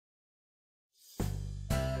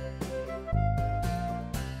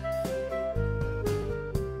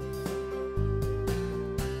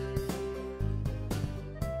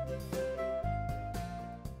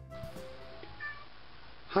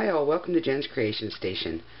Hi all, welcome to Jen's Creation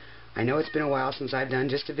Station. I know it's been a while since I've done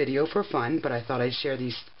just a video for fun, but I thought I'd share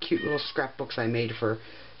these cute little scrapbooks I made for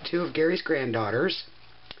two of Gary's granddaughters.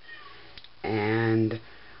 And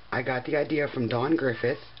I got the idea from Dawn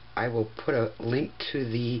Griffith. I will put a link to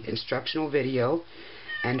the instructional video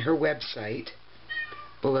and her website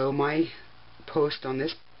below my post on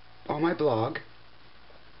my blog.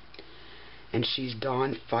 And she's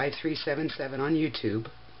Dawn5377 on YouTube.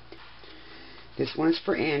 This one is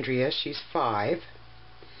for Andrea. She's 5,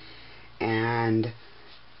 and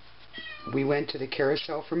we went to the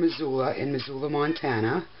carousel for Missoula in Missoula,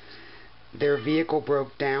 Montana. Their vehicle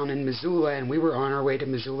broke down in Missoula, and we were on our way to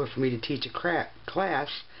Missoula for me to teach a class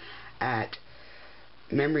at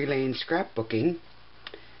Memory Lane Scrapbooking.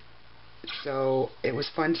 So it was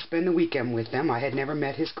fun to spend the weekend with them. I had never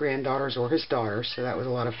met his granddaughters or his daughter, so that was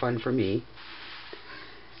a lot of fun for me.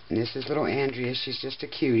 And this is little Andrea. She's just a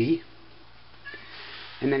cutie.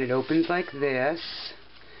 And then it opens like this,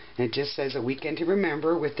 and it just says A Weekend to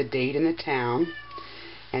Remember with the date and the town.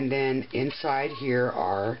 And then inside here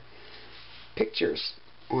are pictures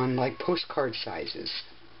on like postcard sizes.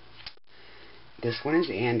 This one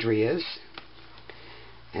is Andrea's,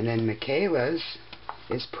 and then Michaela's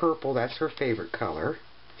is purple. That's her favorite color.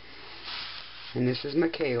 And this is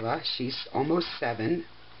Michaela. She's almost 7.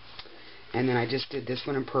 And then I just did this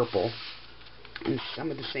one in purple, and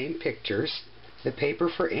some of the same pictures. The paper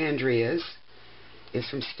for Andrea's is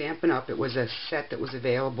from Stampin' Up! It was a set that was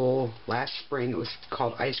available last spring. It was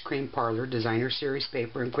called Ice Cream Parlor Designer Series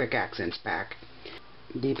Paper and Quick Accents Pack.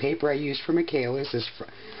 The paper I used for Michaela's is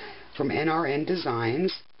from NRN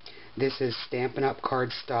Designs. This is Stampin' Up!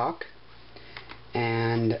 Cardstock.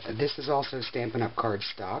 And this is also Stampin' Up!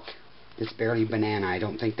 Cardstock. It's barely banana. I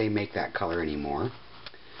don't think they make that color anymore.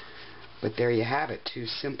 But there you have it. 2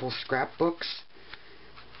 simple scrapbooks.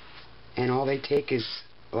 And all they take is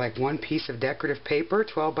like one piece of decorative paper,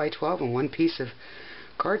 12 by 12, and one piece of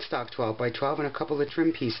cardstock, 12 by 12, and a couple of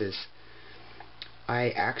trim pieces. I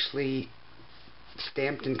actually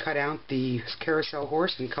stamped and cut out the carousel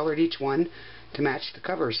horse and colored each one to match the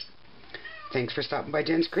covers. Thanks for stopping by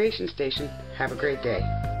Jen's Creation Station. Have a great day.